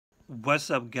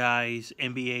What's up, guys?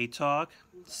 NBA talk.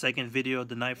 Second video of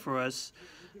the night for us.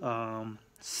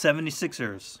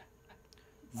 76ers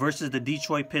versus the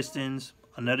Detroit Pistons.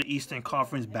 Another Eastern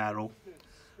Conference battle.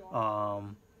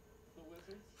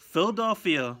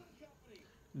 Philadelphia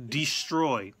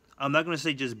destroyed. I'm not going to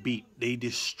say just beat. They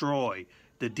destroyed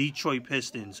the Detroit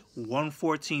Pistons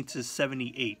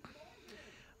 114-78.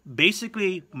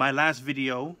 Basically, my last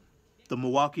video, the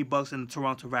Milwaukee Bucks and the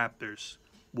Toronto Raptors.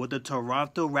 What the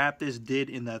Toronto Raptors did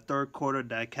in that third quarter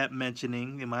that I kept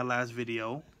mentioning in my last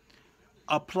video,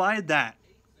 apply that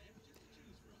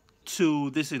to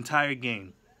this entire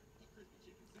game.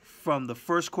 From the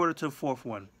first quarter to the fourth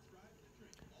one.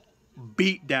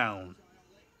 Beat down.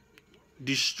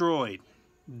 Destroyed.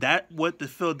 That's what the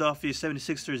Philadelphia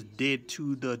 76ers did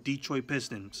to the Detroit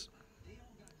Pistons.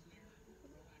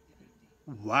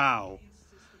 Wow.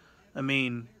 I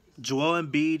mean, Joel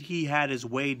Embiid, he had his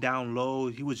way down low.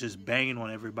 He was just banging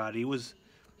on everybody. It was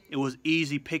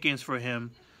easy pickings for him.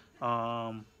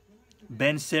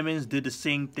 Ben Simmons did the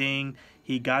same thing.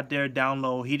 He got there down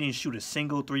low. He didn't shoot a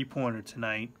single three-pointer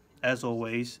tonight, as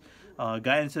always.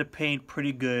 Got into the paint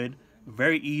pretty good.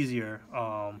 Very easier.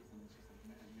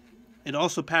 It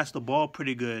also passed the ball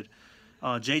pretty good.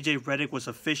 J.J. Redick was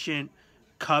efficient.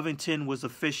 Covington was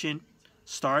efficient.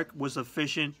 Stark was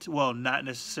efficient. Well, not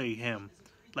necessarily him.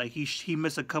 Like, he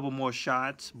missed a couple more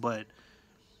shots, but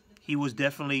he was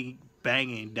definitely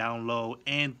banging down low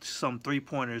and some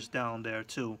three-pointers down there,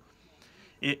 too.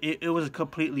 It was a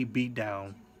completely beat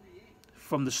down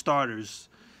from the starters,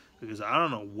 because I don't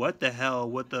know what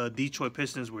the Detroit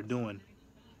Pistons were doing.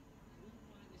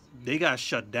 They got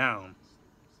shut down.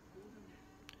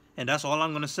 And that's all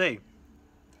I'm going to say.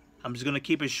 I'm just going to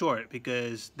keep it short,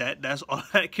 because that's all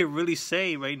I can really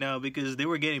say right now, because they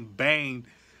were getting banged.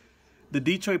 The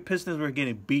Detroit Pistons were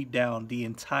getting beat down the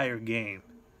entire game.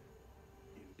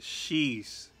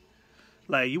 Jeez.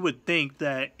 Like, you would think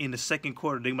that in the second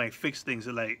quarter they might fix things.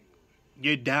 Like,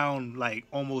 you're down like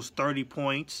almost 30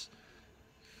 points.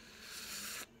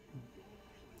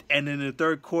 And in the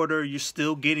third quarter you're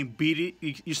still getting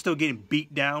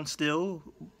beat down still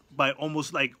by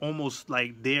almost like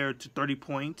there to 30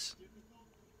 points.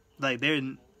 Like, they're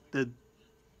in the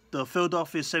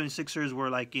Philadelphia 76ers were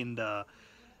like in the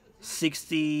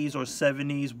 60s or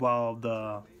 70s, while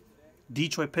the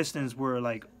Detroit Pistons were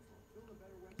like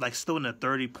still in the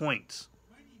 30 points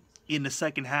in the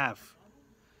second half.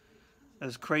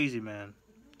 That's crazy, man.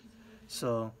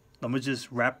 So let me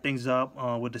just wrap things up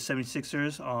with the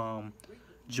 76ers.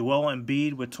 Joel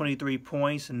Embiid with 23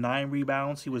 points and 9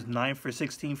 rebounds. He was 9 for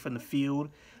 16 from the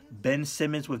field. Ben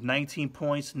Simmons with 19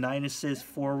 points, 9 assists,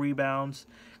 4 rebounds.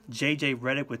 J.J.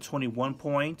 Redick with 21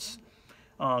 points.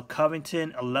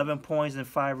 Covington, 11 points and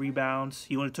 5 rebounds.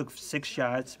 He only took 6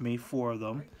 shots, made 4 of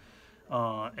them.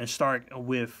 And Stark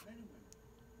with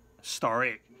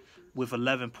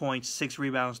 11 points, 6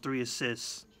 rebounds, 3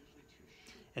 assists.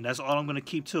 And that's all I'm going to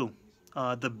keep, too.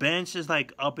 The bench is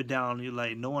like up and down. You're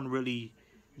like, no one really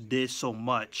did so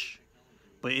much.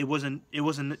 But it wasn't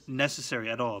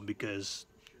necessary at all, because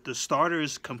the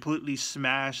starters completely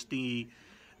smashed the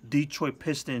Detroit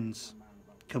Pistons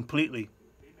completely.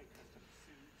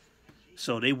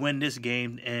 So they win this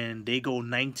game, and they go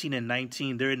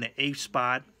 19-19. They're in the 8th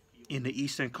spot in the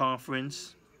Eastern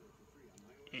Conference.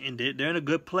 And they're in a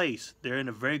good place. They're in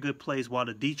a very good place, while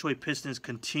the Detroit Pistons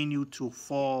continue to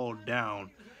fall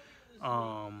down.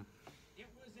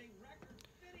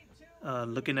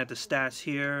 Looking at the stats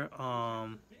here,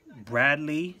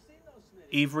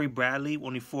 Avery Bradley,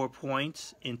 only 4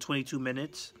 points in 22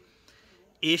 minutes.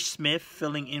 Ish Smith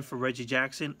filling in for Reggie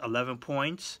Jackson, 11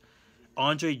 points.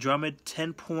 Andre Drummond,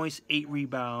 10 points, 8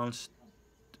 rebounds,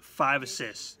 5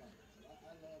 assists.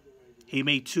 He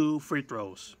made 2 free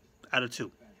throws out of 2.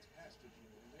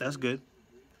 That's good.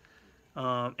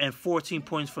 And 14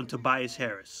 points from Tobias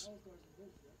Harris.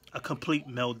 A complete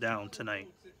meltdown tonight.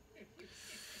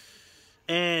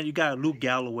 And you got Luke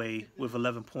Galloway with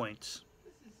 11 points.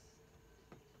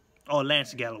 Oh,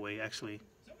 Lance Galloway, actually.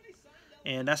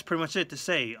 And that's pretty much it to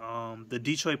say. The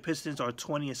Detroit Pistons are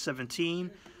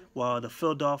 20-17. While the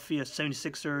Philadelphia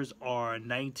 76ers are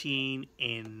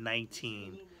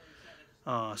 19-19.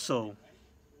 So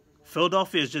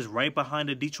Philadelphia is just right behind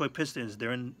the Detroit Pistons.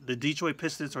 The Detroit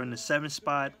Pistons are in the 7th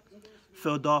spot.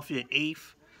 Philadelphia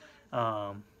 8th.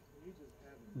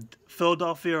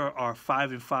 Philadelphia are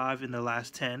 5-5 in the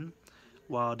last 10,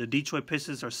 while the Detroit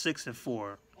Pistons are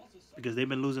 6-4, because they've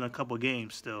been losing a couple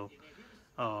games still.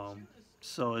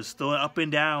 So it's still up and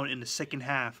down in the second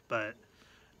half, but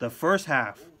the first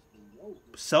half,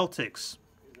 Celtics,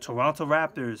 Toronto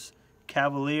Raptors,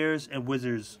 Cavaliers, and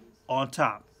Wizards on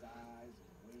top.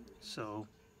 So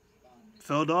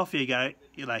Philadelphia,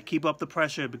 you like keep up the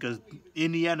pressure because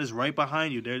Indiana's right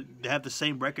behind you. They have the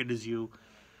same record as you.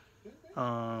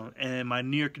 And my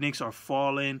New York Knicks are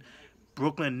falling.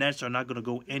 Brooklyn Nets are not going to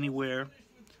go anywhere.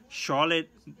 Charlotte,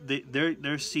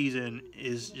 their season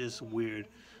is just weird.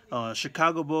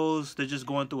 Chicago Bulls, they're just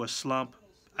going through a slump.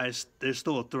 They're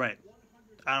still a threat.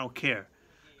 I don't care.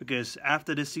 Because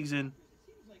after this season,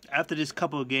 after this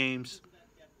couple of games,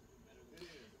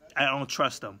 I don't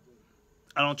trust them.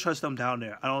 I don't trust them down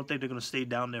there. I don't think they're going to stay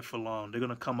down there for long. They're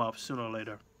going to come up sooner or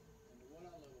later.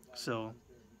 So,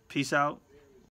 peace out.